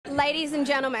Ladies and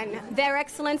gentlemen, Their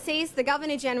Excellencies, the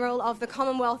Governor-General of the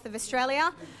Commonwealth of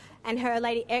Australia and Her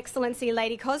Lady Excellency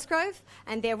Lady Cosgrove,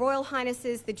 and Their Royal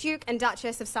Highnesses the Duke and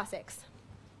Duchess of Sussex.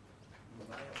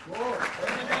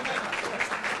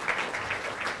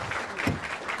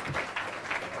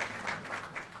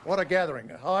 What a gathering.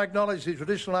 I acknowledge the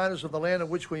traditional owners of the land on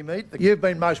which we meet. You've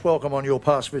been most welcome on your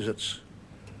past visits,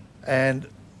 and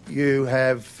you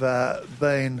have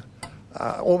been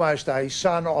almost a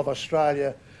son of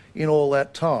Australia in all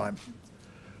that time.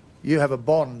 You have a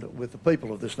bond with the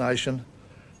people of this nation,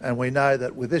 and we know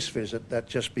that with this visit that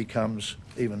just becomes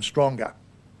even stronger.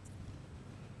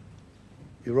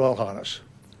 Your Royal Highness,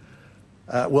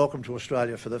 welcome to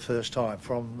Australia for the first time.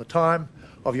 From the time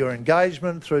of your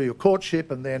engagement through your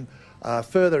courtship and then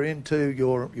further into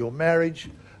your marriage,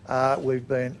 we've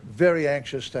been very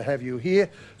anxious to have you here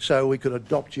so we could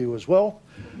adopt you as well.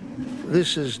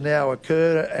 This has now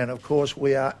occurred, and of course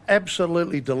we are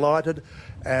absolutely delighted,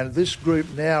 and this group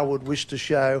now would wish to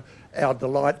show our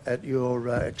delight at your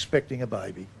expecting a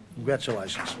baby.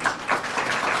 Congratulations.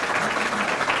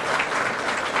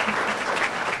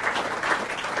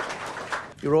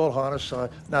 Your Royal Highness, I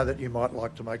know that you might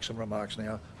like to make some remarks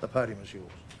now. The podium is yours.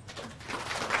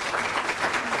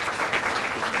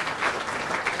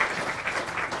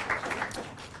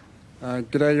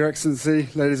 Good day, Your Excellency,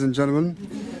 ladies and gentlemen.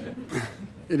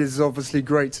 It is obviously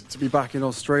great to be back in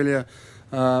Australia,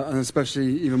 and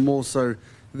especially even more so,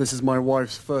 this is my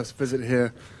wife's first visit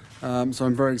here, so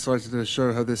I'm very excited to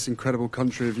show her this incredible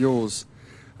country of yours.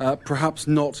 Perhaps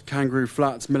not Kangaroo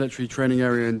Flats military training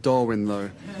area in Darwin, though.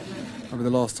 That'll be the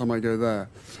last time I go there.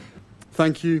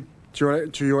 Thank you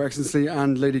to Your Excellency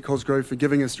and Lady Cosgrove for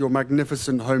giving us your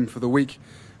magnificent home for the week.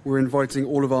 We're inviting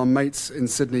all of our mates in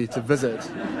Sydney to visit,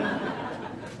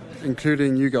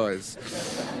 including you guys.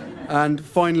 And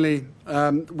finally,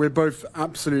 we're both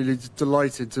absolutely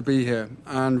delighted to be here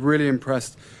and really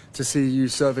impressed to see you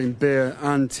serving beer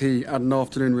and tea at an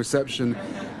afternoon reception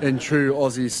in true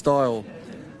Aussie style.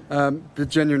 But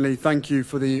genuinely, thank you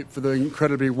for the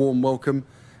incredibly warm welcome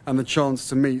and the chance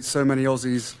to meet so many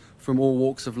Aussies from all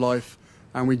walks of life.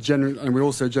 And we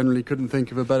also generally couldn't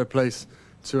think of a better place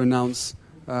to announce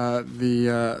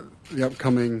the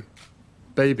upcoming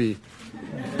baby,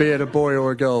 be it a boy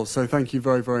or a girl. So thank you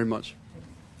very, very much.